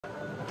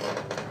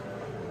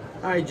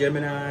Hi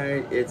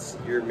Gemini, it's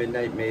your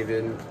Midnight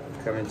Maven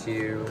coming to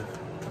you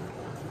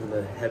from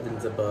the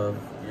heavens above,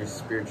 your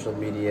spiritual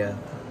media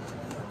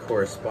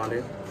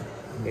correspondent.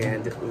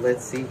 And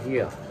let's see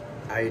here.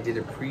 I did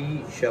a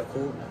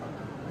pre-shuffle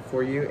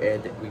for you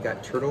and we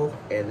got Turtle,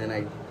 and then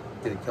I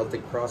did a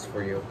Celtic Cross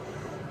for you.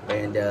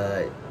 And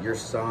your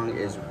song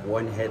is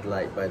One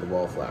Headlight by the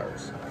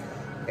Wallflowers.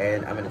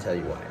 And I'm going to tell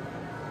you why.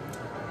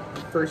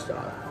 First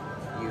off,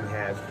 you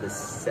have the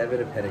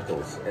Seven of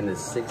Pentacles and the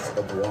Six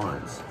of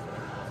Wands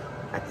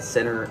at the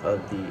center of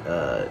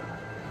the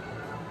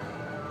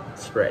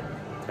spread.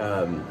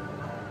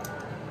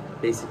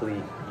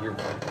 Basically, your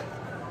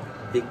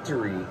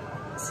victory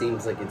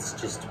seems like it's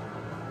just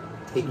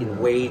taking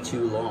way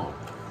too long.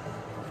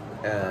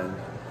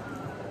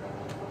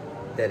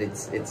 That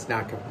it's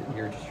not,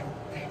 you're just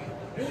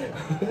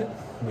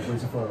way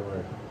too far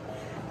away.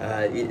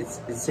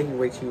 It's taking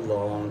way too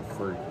long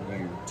for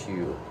you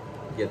to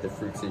get the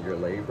fruits of your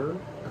labor.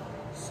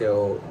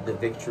 So the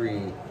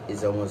victory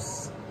is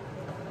almost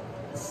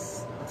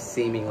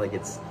seeming like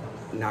it's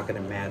not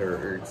going to matter,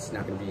 or it's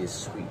not going to be as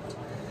sweet.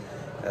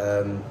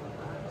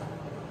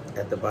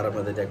 At the bottom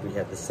of the deck we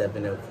have the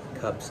Seven of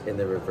Cups in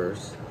the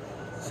reverse.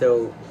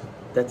 So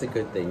that's a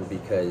good thing,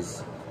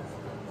 because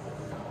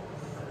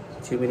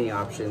too many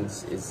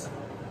options is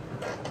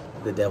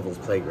the devil's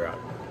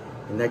playground.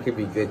 And that could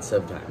be good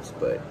sometimes,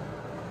 but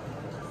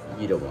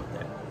you don't want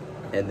that.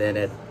 And then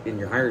in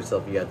your higher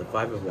self, you have the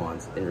Five of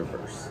Wands in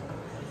reverse.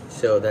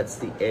 So that's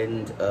the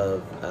end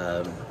of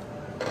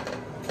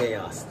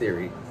chaos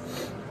theory.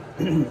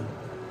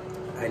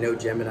 I know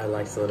Gemini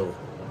likes a little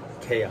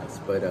chaos,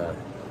 but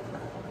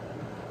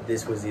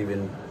this was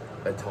even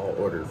a tall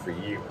order for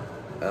you.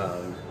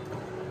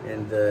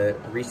 In the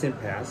recent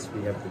past,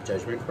 we have the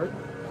Judgment card.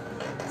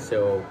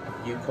 So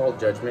you called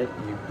Judgment,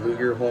 you blew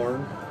your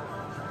horn,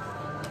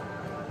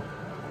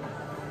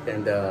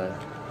 and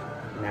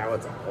now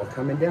it's all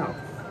coming down.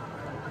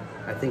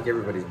 I think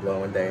everybody's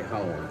blowing their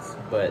horns,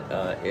 but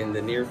in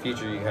the near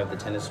future you have the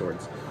Ten of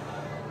Swords.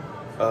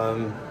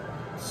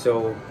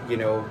 So, you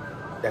know,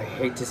 I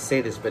hate to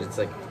say this, but it's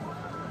like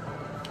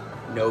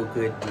no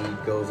good deed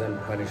goes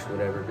unpunished,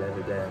 whatever, blah,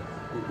 blah, blah.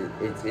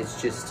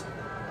 It's just,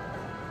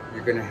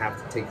 you're gonna have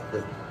to take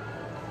the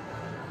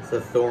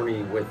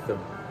thorny with the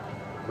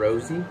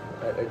rosy.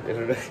 I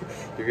don't know.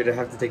 You're gonna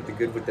have to take the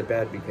good with the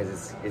bad,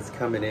 because it's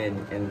coming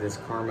in, and this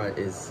karma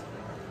is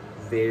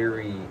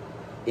very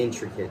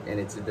intricate, and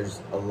there's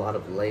a lot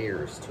of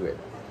layers to it,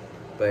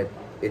 but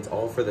it's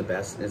all for the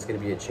best, and it's going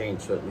to be a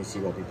change, so at least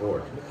you won't be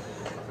bored.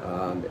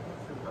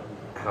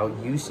 How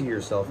you see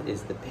yourself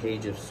is the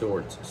Page of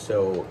Swords,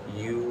 so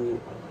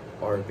you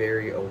are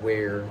very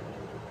aware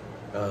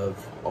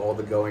of all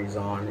the goings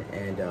on,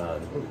 and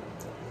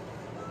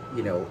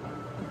you know,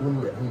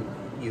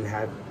 you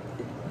have,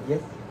 yeah.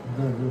 You're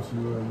gonna go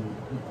to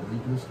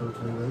weakness for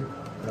 28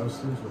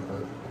 downstairs with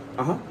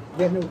that.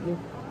 Yeah, no,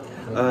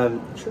 yeah.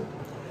 Sure.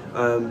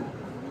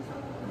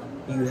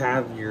 You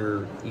have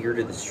your ear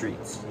to the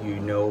streets. You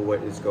know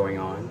what is going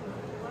on.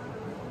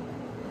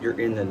 You're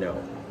in the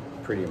know,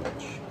 pretty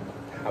much.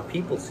 How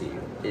people see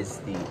you is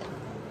the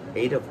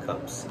Eight of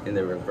Cups in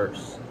the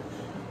reverse.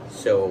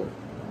 So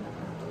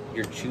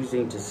you're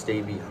choosing to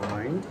stay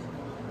behind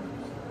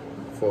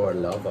for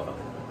lover.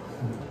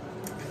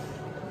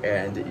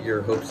 And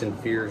your hopes and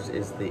fears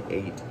is the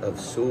Eight of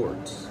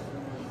Swords.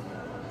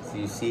 So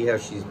you see how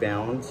she's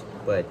bound,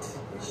 but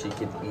she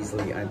could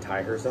easily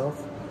untie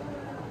herself.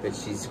 But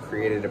she's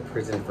created a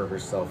prison for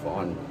herself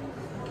on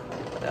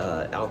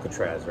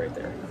Alcatraz right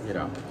there, you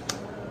know.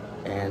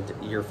 And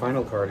your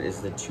final card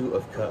is the Two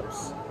of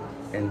Cups.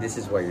 And this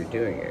is why you're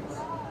doing it.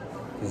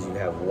 Because you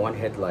have one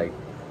headlight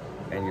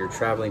and you're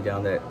traveling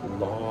down that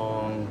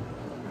long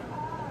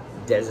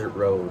desert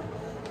road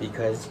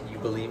because you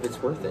believe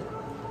it's worth it.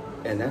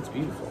 And that's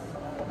beautiful.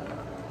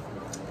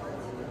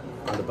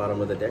 On the bottom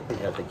of the deck, we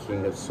have the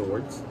King of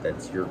Swords.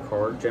 That's your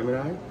card,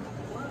 Gemini.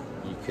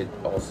 You could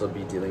also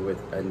be dealing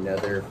with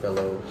another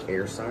fellow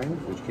air sign,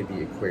 which could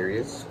be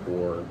Aquarius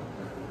or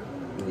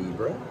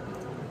Libra.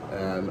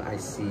 I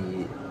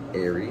see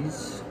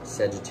Aries,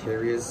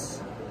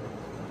 Sagittarius,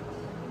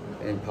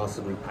 and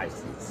possibly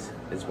Pisces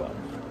as well.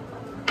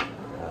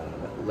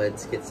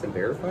 Let's get some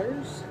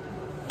verifiers.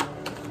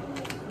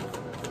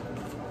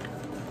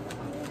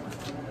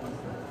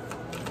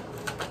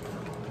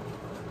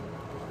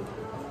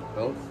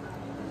 Well,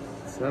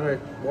 it's not a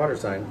water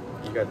sign.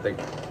 You got the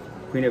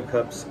Queen of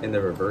Cups in the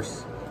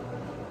reverse.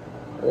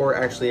 Or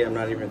actually, I'm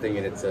not even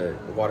thinking it's a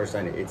water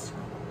sign. It's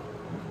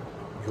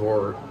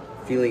your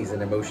feelings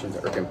and emotions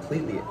are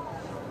completely,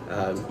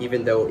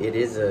 even though it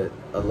is a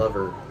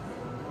lover,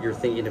 you're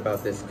thinking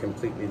about this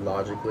completely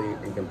logically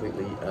and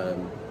completely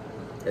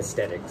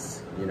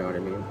aesthetics. You know what I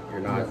mean? You're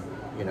not,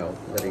 you know,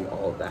 letting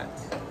all of that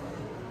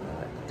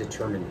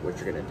determine what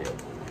you're going to do.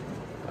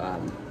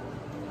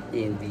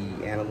 In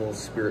the Animal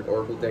Spirit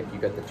Oracle deck, you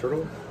got the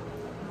Turtle.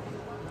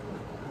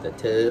 The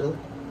Turtle.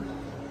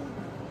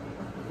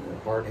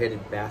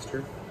 Hard-headed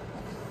bastard.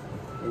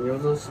 And you're a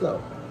little slow.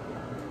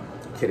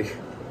 Kidding.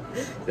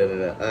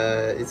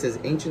 It says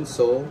ancient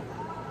soul,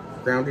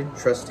 grounded,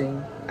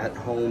 trusting, at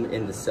home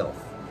in the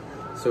self.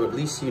 So at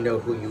least you know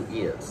who you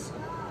is,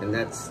 and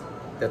that's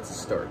a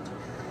start.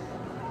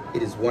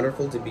 It is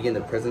wonderful to be in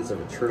the presence of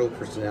a turtle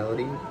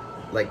personality,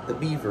 like the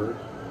beaver.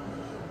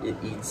 It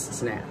eats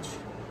snatch.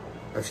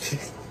 I'm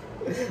just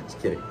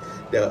kidding.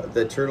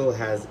 The turtle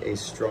has a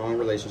strong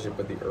relationship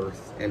with the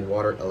earth and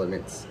water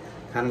elements,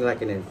 kind of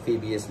like an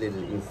amphibious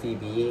little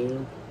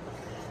amphibian.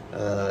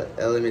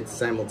 Elements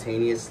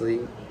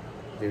simultaneously,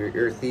 very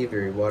earthy,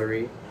 very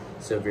watery,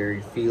 so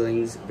very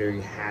feelings, very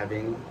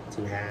having,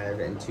 to have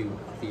and to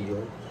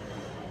feel.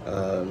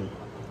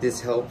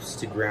 This helps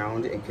to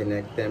ground and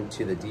connect them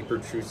to the deeper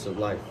truths of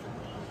life.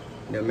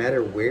 No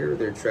matter where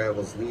their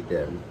travels lead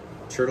them,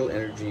 turtle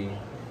energy,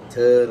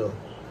 turtle,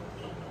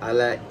 I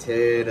like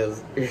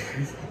turtles.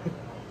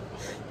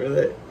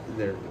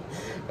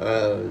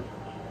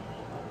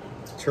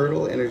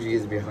 Turtle energy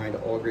is behind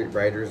all great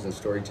writers and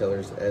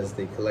storytellers as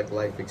they collect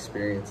life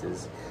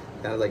experiences.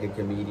 Kind of like a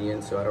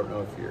comedian, so I don't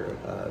know if your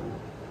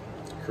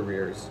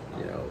careers,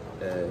 you know,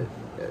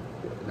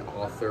 an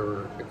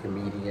author, a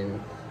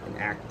comedian, an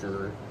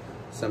actor,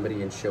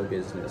 somebody in show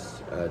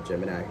business,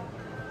 Gemini,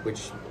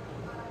 which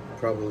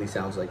probably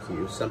sounds like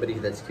you, somebody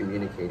that's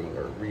communicating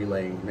or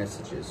relaying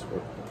messages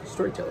or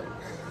storytelling.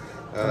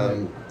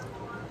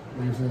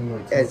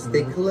 As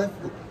they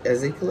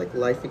collect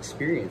life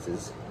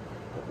experiences.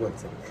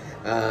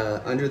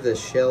 Under the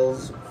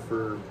shells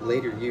for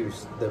later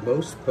use, the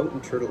most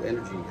potent turtle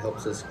energy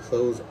helps us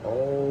close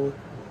all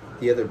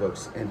the other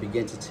books and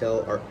begin to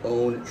tell our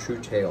own true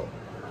tale.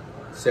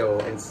 So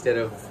instead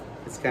of,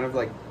 it's kind of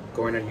like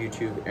going on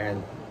YouTube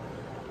and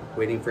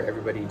waiting for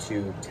everybody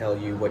to tell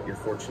you what your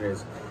fortune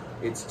is.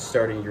 It's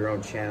starting your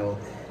own channel.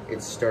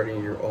 It's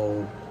starting your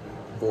own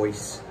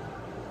voice.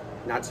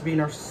 Not to be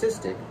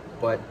narcissistic,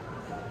 but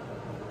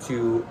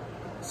to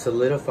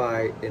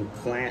solidify and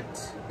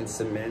plant and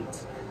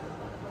cement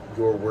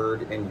your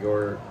word and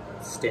your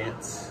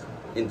stance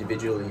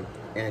individually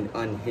and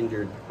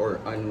unhindered or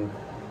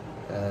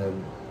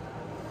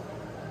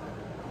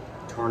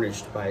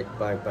tarnished by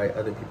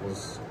other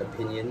people's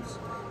opinions.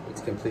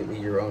 It's completely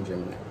your own,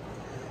 Gemini.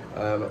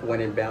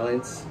 When in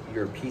balance,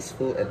 you're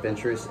peaceful,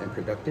 adventurous, and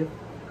productive.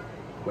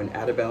 When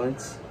out of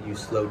balance, you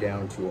slow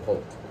down to a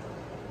halt.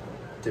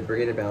 To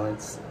bring it in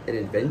balance, an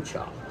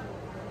adventure.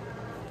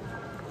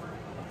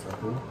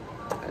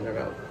 I don't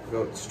know,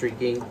 go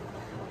streaking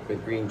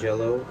with green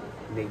jello,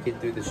 naked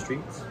through the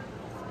streets.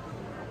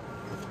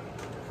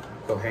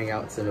 Go hang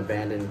out in some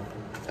abandoned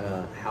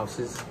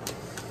houses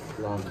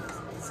along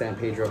San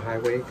Pedro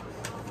Highway.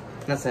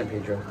 Not San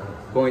Pedro,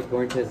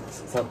 going to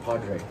South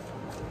Padre.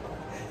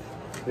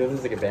 You know,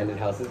 there's like abandoned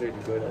houses where you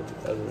go down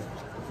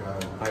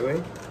the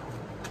highway.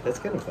 That's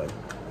kind of fun.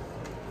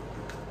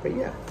 But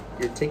yeah,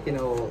 you're taking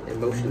all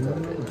emotions out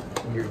of it.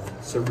 You're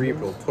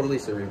cerebral, totally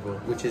cerebral,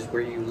 which is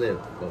where you live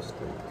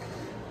mostly.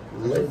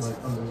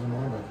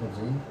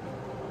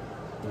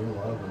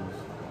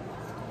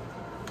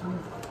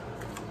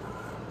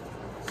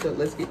 So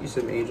let's get you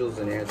some angels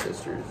and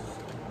ancestors.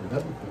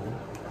 That'd be cool.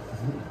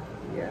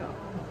 Yeah.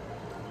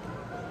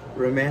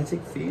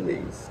 Romantic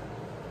feelings.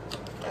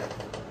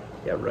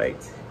 Yeah,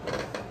 right.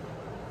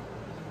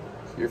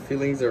 Your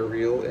feelings are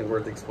real and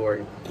worth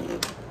exploring.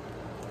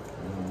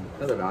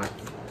 No, they're not.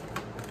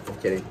 I'm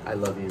kidding. I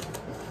love you.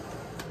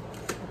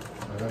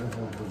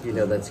 You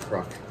know that's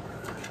crock.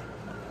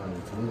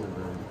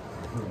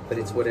 But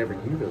it's whatever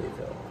you really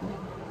feel.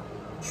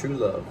 True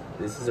love.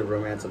 This is a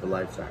romance of a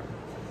lifetime.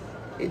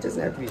 It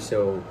doesn't have to be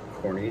so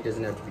corny. It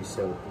doesn't have to be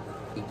so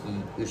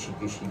icky,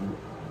 gushy,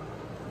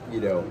 you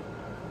know,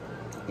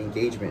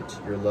 engagement.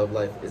 Your love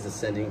life is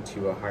ascending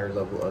to a higher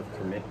level of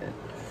commitment.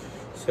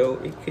 So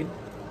it could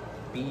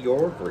be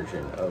your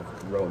version of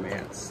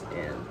romance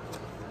and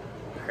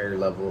higher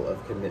level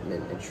of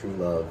commitment and true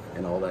love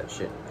and all that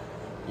shit.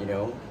 You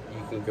know,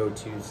 you can go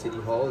to City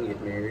Hall and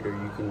get married, or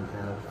you can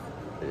have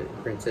a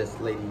Princess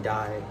Lady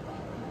Di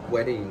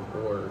wedding,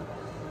 or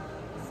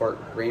fart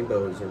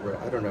rainbows, or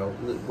I don't know,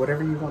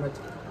 whatever you want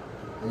to.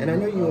 And I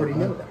know you already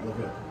know that.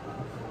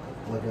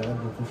 Like I had an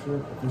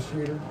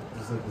officiator,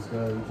 just like this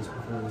guy who just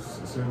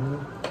proposed a ceremony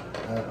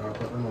at our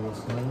apartment on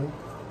West Highway.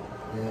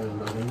 And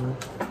my neighbor,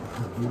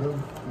 Buddha,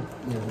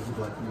 you know, he's a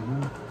black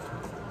Indian.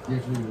 He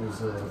actually was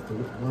the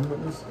one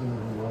witness, and then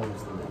he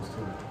was the witness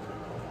too.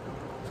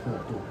 It's kind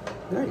of cool.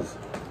 Nice.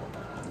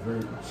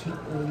 Very cheap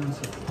and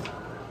simple.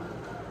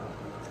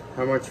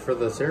 How much for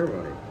the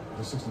ceremony?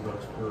 Just $60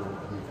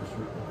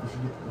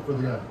 for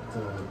the guy to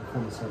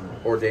perform the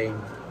ceremony.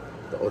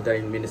 The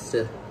ordained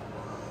minister.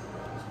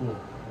 It's cool.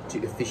 To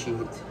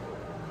officiate.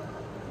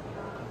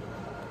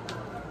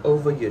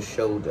 Over your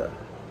shoulder,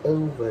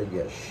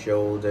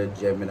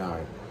 Gemini.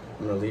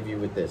 I'm gonna leave you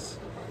with this.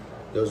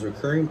 Those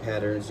recurring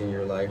patterns in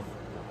your life,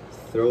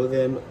 throw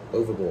them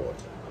overboard.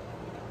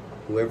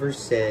 Whoever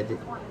said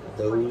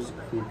those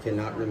who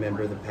cannot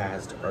remember the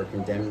past are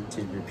condemned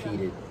to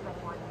repeat it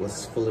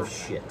was full of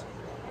shit.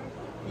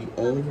 You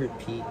only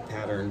repeat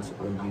patterns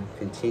when you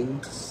continue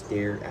to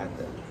stare at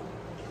them.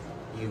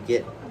 You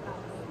get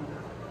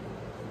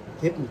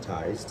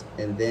hypnotized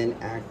and then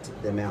act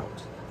them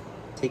out.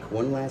 Take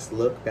one last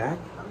look back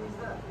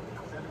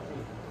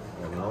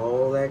and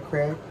all that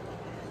crap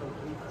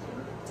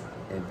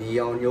and be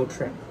on your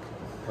track.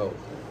 Oh,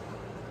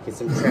 get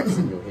some tracks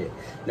in your head.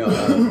 No,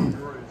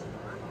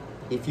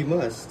 if you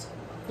must,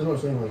 You know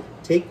what I'm saying?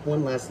 Like, take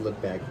one last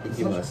look back if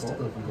you must,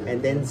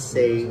 and then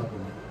say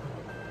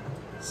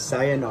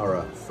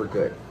sayonara for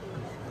good.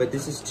 But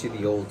this is to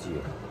the old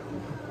you.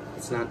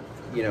 It's not,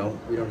 you know,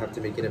 we don't have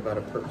to make it about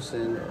a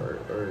person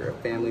or a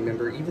family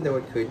member, even though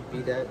it could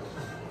be that,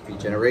 be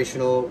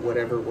generational,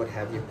 whatever, what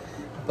have you.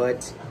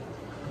 But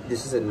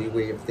this is a new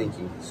way of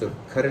thinking. So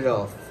cut it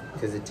off,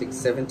 because it takes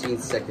 17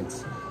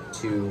 seconds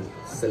to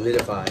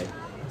solidify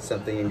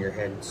something in your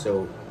head.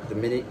 So the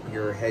minute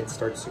your head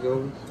starts to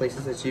go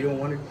places that you don't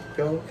want to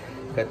go,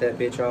 cut that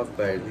bitch off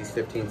by at least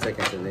 15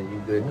 seconds, and then you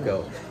good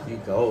go. You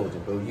go,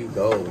 you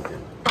go.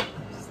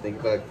 Just think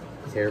about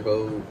Care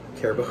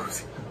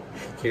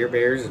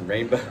Bears and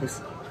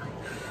rainbows,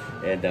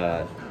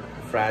 and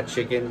fried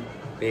chicken,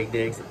 big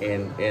dicks,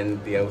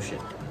 and the ocean.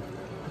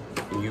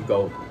 And you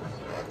go.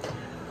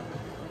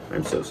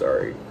 I'm so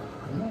sorry.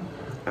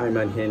 I'm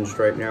unhinged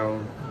right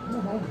now.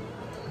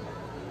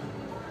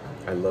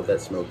 I love that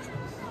smoke.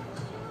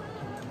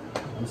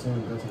 I'm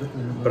saying that's a good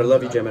thing. But I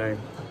love you, Gemini.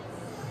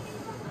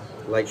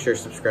 Like, share,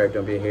 subscribe.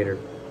 Don't be a hater.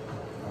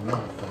 I'm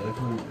not, but if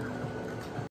you